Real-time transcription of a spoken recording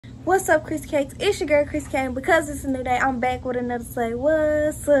What's up, Chris Cakes? It's your girl, Chris Cake. Because it's a new day, I'm back with another Say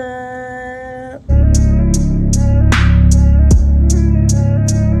What's Up.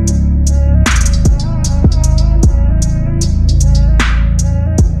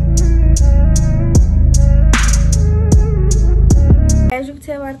 As you can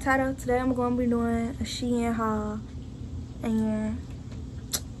tell by the title, today I'm going to be doing a SHEIN haul. And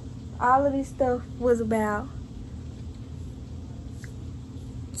all of this stuff was about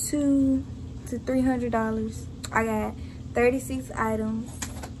 $200 to $300. I got 36 items,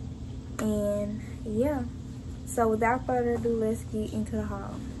 and yeah. So without further ado, let's get into the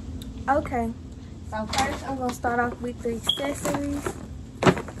haul. Okay, so first I'm gonna start off with the accessories.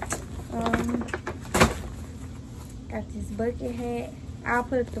 Got this bucket hat. I'll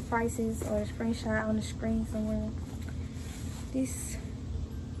put the prices or the screenshot on the screen somewhere. This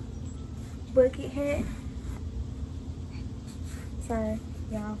bucket hat. Sorry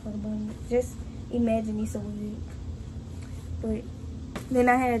y'all for the bun. Just imagine it's a wig. But then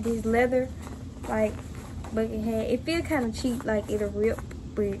I had this leather like bucket hat. It feel kind of cheap, like it'll rip,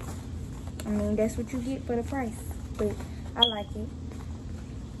 but I mean that's what you get for the price. But I like it.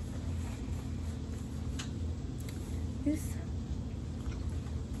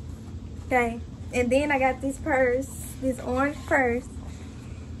 Okay, and then I got this purse, this orange purse.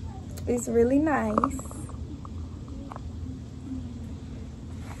 It's really nice.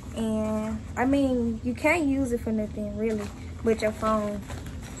 And I mean, you can't use it for nothing really but your phone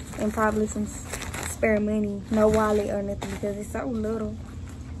and probably some spare money. No wallet or nothing because it's so little.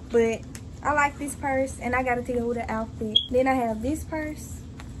 But I like this purse, and I gotta take it with the outfit. Then I have this purse,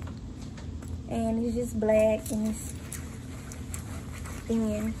 and it's just black and it's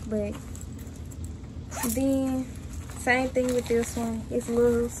thin. But then same thing with this one. It's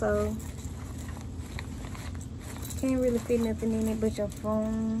little, so can't really fit nothing in it but your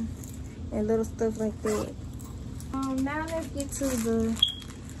phone and little stuff like that. Now let's get to the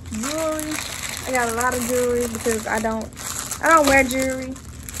jewelry. I got a lot of jewelry because I don't wear jewelry.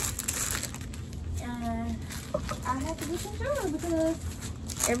 I have to get some jewelry because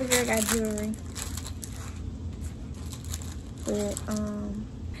every girl got jewelry. But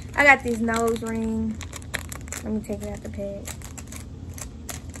I got this nose ring. Let me take it out the bag.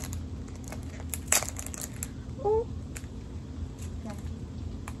 Ooh.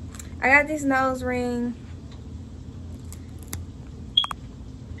 I got this nose ring.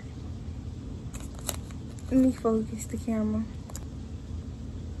 Let me focus the camera.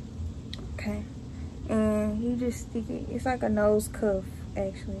 Okay. And you just stick it. It's like a nose cuff,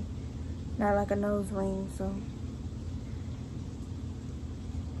 actually. Not like a nose ring, so.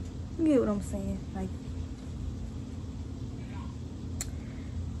 You get what I'm saying? Like,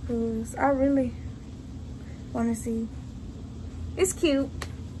 cause I really want to see. It's cute.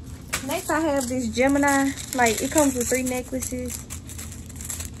 Next I have this Gemini. Like, it comes with 3 necklaces.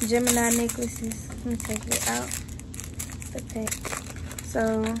 Gemini necklaces. Let me take it out the pack.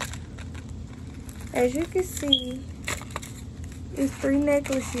 So as you can see, it's 3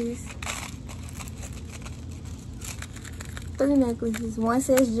 necklaces. 3 necklaces. One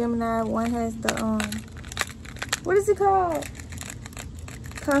says Gemini, one has the what is it called?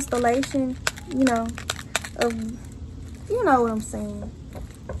 Constellation, you know, of, you know what I'm saying.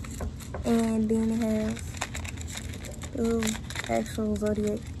 And then it has the actual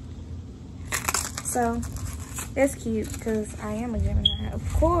zodiac. So that's cute because I am a Gemini.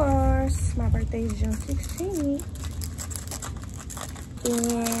 Of course, my birthday is June 16th.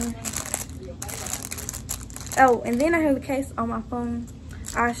 And oh, and then I have the case on my phone.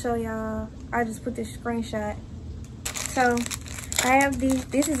 I'll show y'all. I just put this screenshot. So I have these.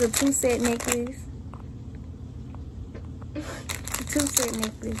 This is a 2-set necklace. A 2-set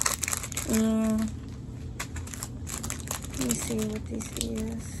necklace. And let me see what this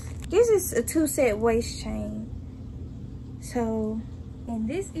is. This is a 2-set waist chain. So, and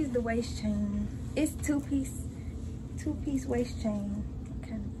this is the waist chain. It's two-piece waist chain.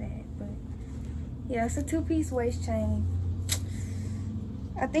 Kind of bad, but yeah, it's a 2-piece waist chain.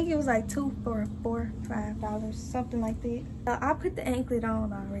 I think it was like $2 for $5, something like that. I put the anklet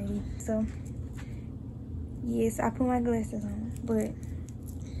on already, so yes, I put my glasses on. But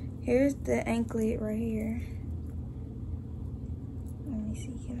here's the anklet right here. Let me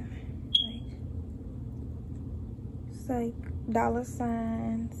see, can I? It's like dollar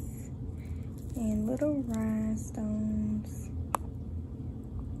signs and little rhinestones.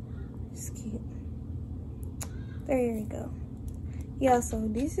 It's cute. There you go. Yeah, so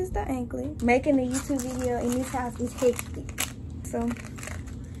this is the anklet. Making a YouTube video in this house is hectic. So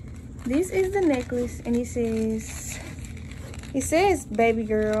this is the necklace, and it says It says baby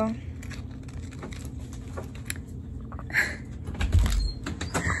girl.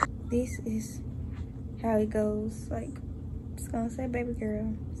 This is how it goes. Like, it's gonna say baby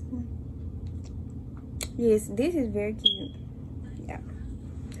girl. Yes, this is very cute. Yeah.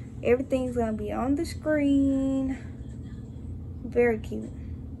 Everything's gonna be on the screen. Very cute.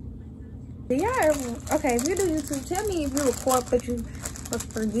 Do y'all ever, okay, if you do YouTube, tell me if you record but you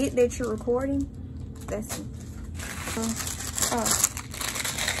forget that you're recording. That's it. Oh.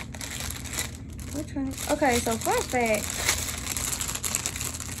 Which one? Okay, so fun fact.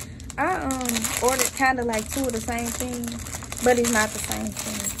 I ordered kind of like two of the same thing, but it's not the same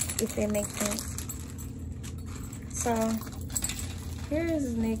thing, if that makes sense. So here's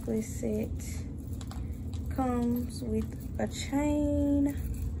a necklace set. Comes with a chain,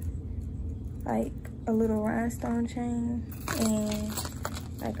 like a little rhinestone chain, and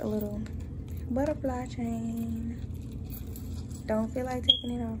like a little butterfly chain. Don't feel like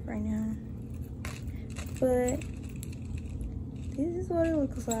taking it off right now, but this is what it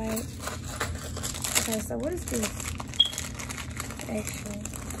looks like. Okay, so what is this actually?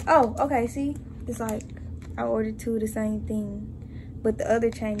 Oh, okay, see, it's like I ordered two of the same thing, but the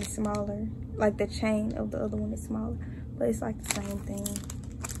other chain is smaller. Like the chain of the other one is smaller, but it's like the same thing.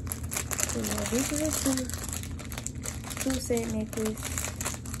 So yeah, this is a two set necklace.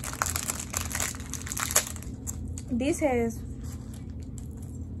 This has,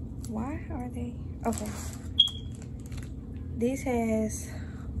 why are they, okay. This has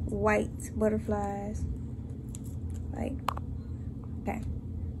white butterflies. Like, okay,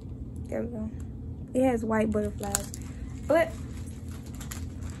 there we go. It has white butterflies, but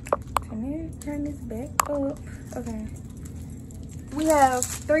let me turn this back up. Okay, we have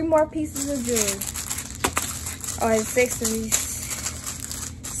 3 more pieces of jewelry or accessories.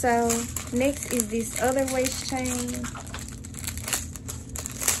 So next is this other waist chain.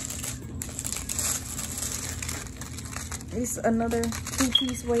 It's another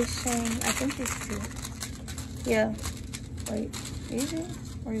 2-piece waist chain. I think it's 2. Yeah. Wait, is it?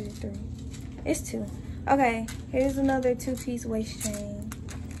 Or is it 3? It's 2. Okay, here's another 2-piece waist chain.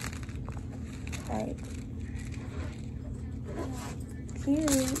 Like,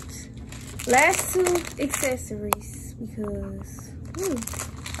 cute. Last 2 accessories because,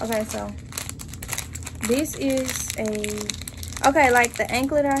 okay, so this is a, okay, like the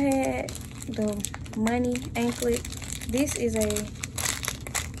anklet I had, the money anklet. This is a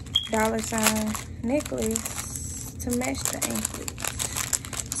 $sign necklace to match the anklet.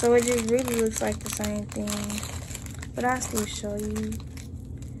 So it just really looks like the same thing. But I'll still show you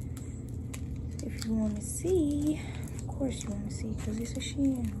if you want to see. Of course you want to see because it's a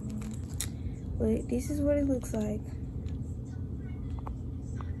SHEIN. But this is what it looks like.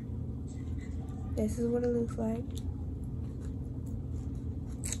 This is what it looks like.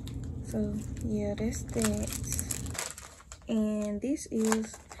 So yeah, that's that. And this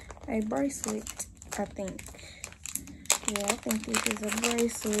is a bracelet, I think. Yeah, I think this is a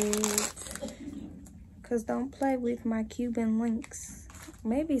bracelet. Cause don't play with my Cuban links.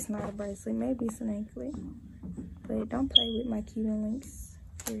 Maybe it's not a bracelet, maybe it's an anklet. But don't play with my Cuban links,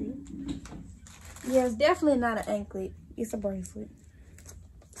 period. Yeah, it's definitely not an anklet. It's a bracelet.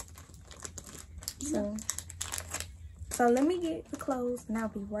 So let me get the clothes and I'll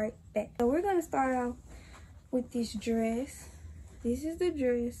be right back. So we're gonna start off with this dress. This is the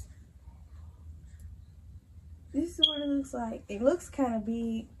dress. This is what it looks like. It looks kind of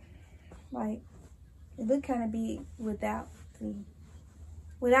big. Like, it looked kind of big without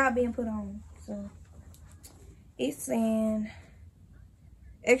being put on. So it's an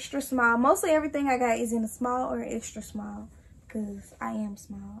extra small. Mostly everything I got is in a small or extra small because I am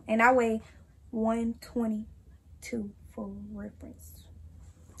small. And I weigh 122 for reference.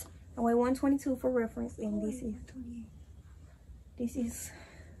 I weigh 122 for reference, and this is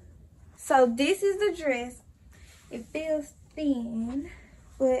so this is the dress. It feels thin,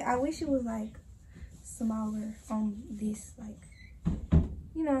 but I wish it was like smaller on this, like,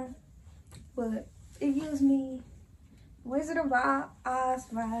 you know, but it gives me Wizard of Oz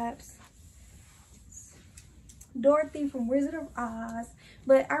vibes. Dorothy from Wizard of Oz.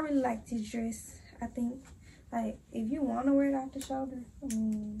 But I really like this dress. I think, like, if you want to wear it off the shoulder, I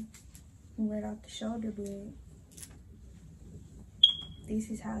mean, you can wear it off the shoulder, but this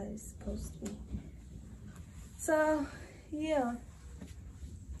is how it's supposed to be. So, yeah.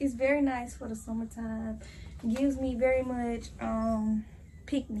 It's very nice for the summertime. It gives me very much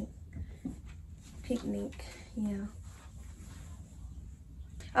picnic, yeah.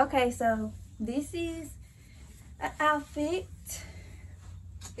 Okay, so this is an outfit.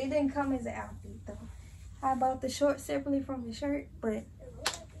 It didn't come as an outfit though. I bought the shorts separately from the shirt, but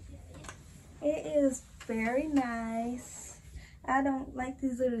it is very nice. I don't like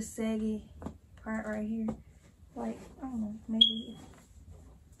this little saggy part right here. Like, I don't know, maybe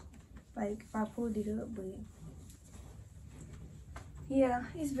like if I pulled it up, but yeah,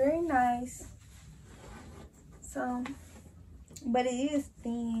 it's very nice. So, but it is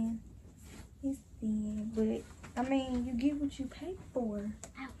thin. It's thin, but I mean, you get what you pay for.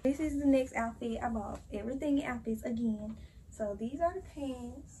 This is the next outfit. I bought everything in outfits again. So these are the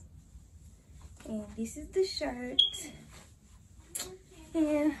pants, and this is the shirt,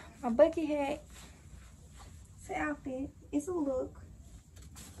 and my bucket hat. It's an outfit. It's a look.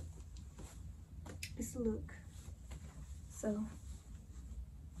 It's a look. So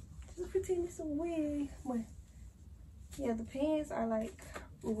just pretend it's a wig. But yeah, the pants are like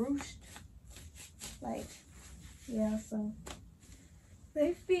ruched. Like, yeah, so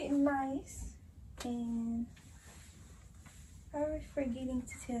they fit nice. And I was forgetting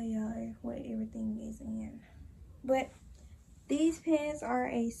to tell y'all what everything is in. But these pants are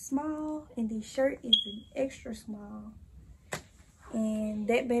a small, and the shirt is an extra small. And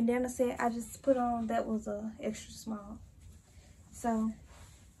that bandana set I just put on, that was a extra small. So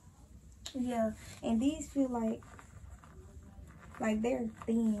yeah, and these feel like they're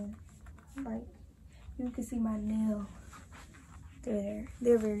thin. Like, you can see my nail. They're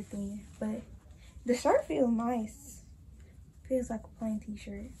very thin, but the shirt feels nice. Feels like a plain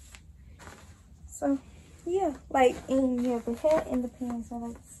t-shirt. So yeah, like, and yeah, the hat and the pants are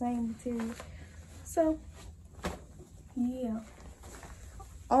like the same material. So yeah,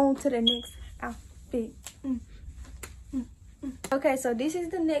 on to the next outfit. Okay, so this is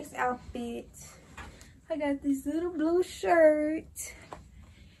the next outfit. I got this little blue shirt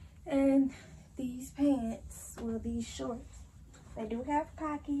and these pants, well, these shorts. They do have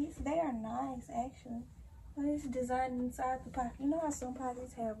pockets. They are nice, actually. But it's designed inside the pocket. You know how some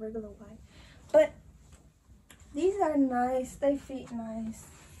pockets have regular white, but these are nice. They fit nice.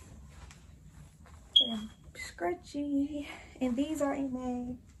 They're scratchy, and these are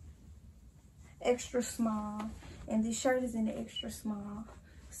in a extra small, and this shirt is in the extra small.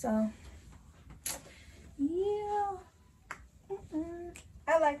 So yeah,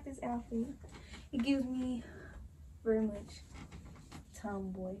 I like this outfit. It gives me very much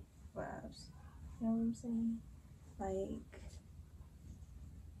tomboy vibes. You know what I'm saying? Like,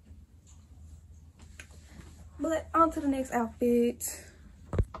 but on to the next outfit.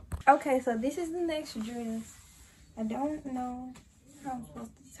 Okay, so this is the next dress. I don't know how I'm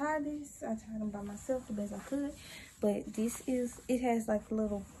supposed to tie this. I tied them by myself the best I could. But this is, it has like a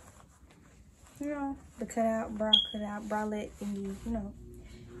little, you know, the cutout, bralette thingy, you know.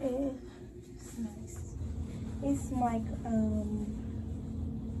 And it's nice. It's like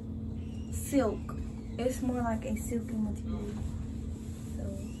silk. It's more like a silky material. So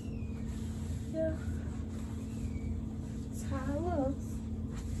yeah, that's how it looks.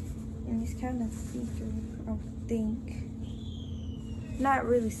 And it's kind of see-through, I think. Not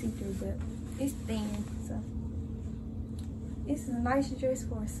really see-through, but it's thin. So it's a nice dress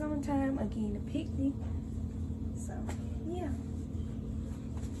for summertime, again, a picnic. So yeah,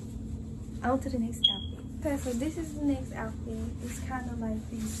 on to the next outfit. Okay, so this is the next outfit. It's kind of like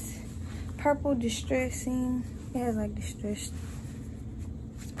this purple distressing. It has like distressed,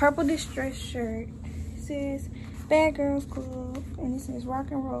 purple distress shirt. It says Bad Girls Club, and it says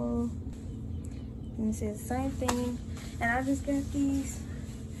rock and roll, and it says the same thing. And I just got these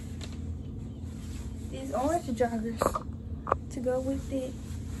orange joggers to go with it.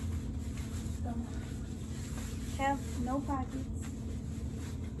 So have no pockets,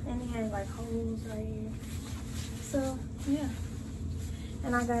 and it has like holes right here. So yeah,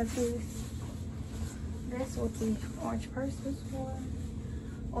 and I got this. That's what the orange purse was for.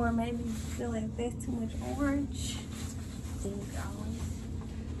 Or maybe you feel like that's too much orange, then you can always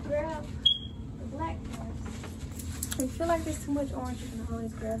grab the black purse. If you feel like there's too much orange, you can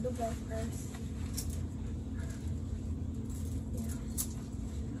always grab the black purse.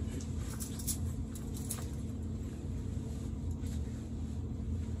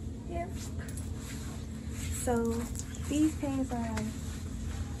 Yeah. Yep. So these pants are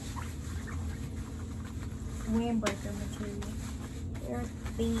windbreaker material. They're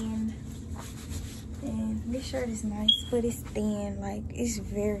thin, and this shirt is nice, but it's thin. Like, it's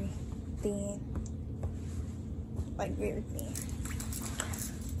very thin, like very thin.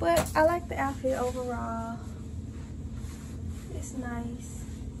 But I like the outfit overall. It's nice.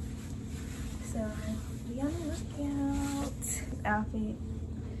 So be on the lookout. Outfit.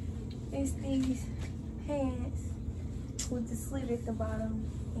 It's these pants with the slit at the bottom,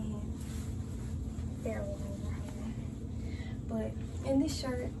 and hair line. But in this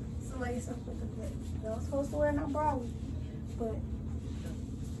shirt, it's a lace up with the black. I was supposed to wear no bra with it, but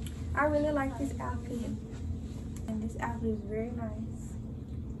I really like this outfit. And this outfit is very nice.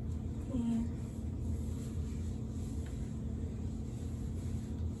 And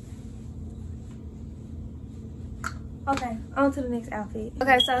okay, on to the next outfit.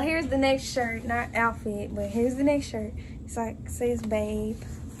 Okay, so here's the next shirt, not outfit, but here's the next shirt. It's like, says babe.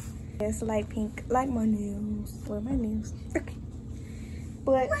 It's light pink, like my nails. Wear my nails. Okay.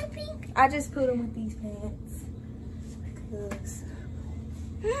 But light pink. I just put them with these pants. Because.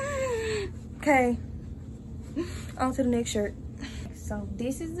 Okay. On to the next shirt. So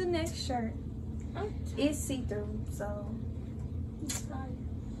this is the next shirt. It's see-through, so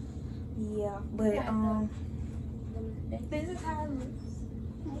yeah, but this is how it looks.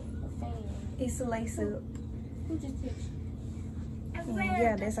 It's a lace up. And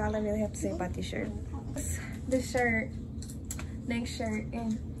yeah, that's all I really have to say about this shirt. The shirt, next shirt,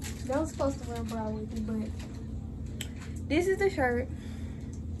 and I was supposed to wear a bra with it, but this is the shirt.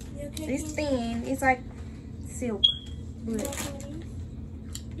 It's thin. It's like silk, but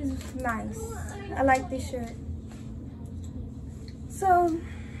it's nice. I like this shirt. So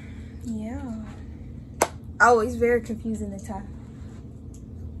yeah. Oh, it's very confusing, the tie.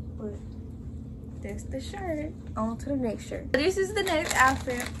 But that's the shirt. On to the next shirt. This is the next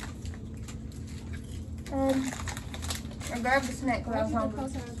outfit. I grabbed the snack because I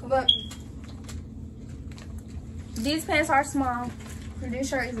was hungry. But these pants are small. This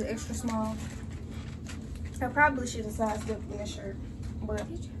shirt is extra small. I probably should have sized up in this shirt. But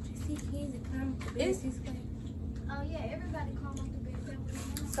it's, oh yeah, everybody come up to big family.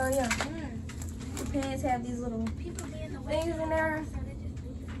 so yeah. The pants have these little things in there.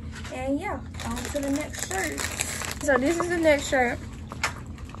 And yeah, on to the next shirt. So this is the next shirt.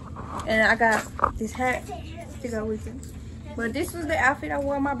 And I got this hat to go with it. But this was the outfit I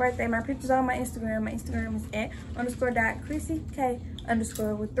wore on my birthday. My picture's on my Instagram. My Instagram is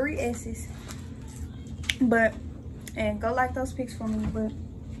 @_.chrissyk_ with 3 S's. But, and go like those pics for me. But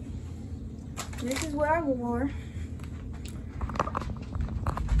this is what I wore.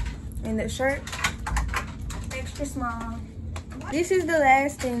 And the shirt, extra small. This is the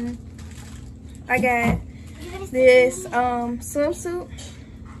last thing. I got this swimsuit.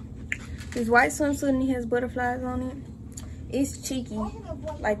 This white swimsuit, and it has butterflies on it. It's cheeky.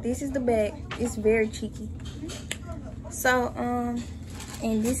 Like, this is the back. It's very cheeky. So,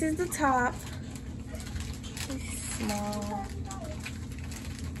 and this is the top. It's small,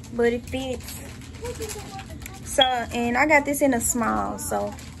 but it fits. So, and I got this in a small,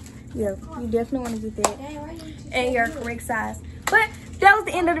 so yeah, you definitely want to get that and your correct size. But that was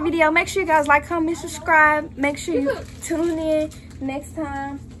the end of the video. Make sure you guys like, comment, subscribe. Make sure you tune in next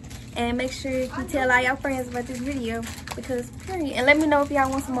time. And make sure you tell all your friends about this video. Because, period. And let me know if y'all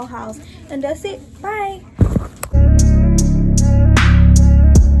want some more hauls. And that's it. Bye.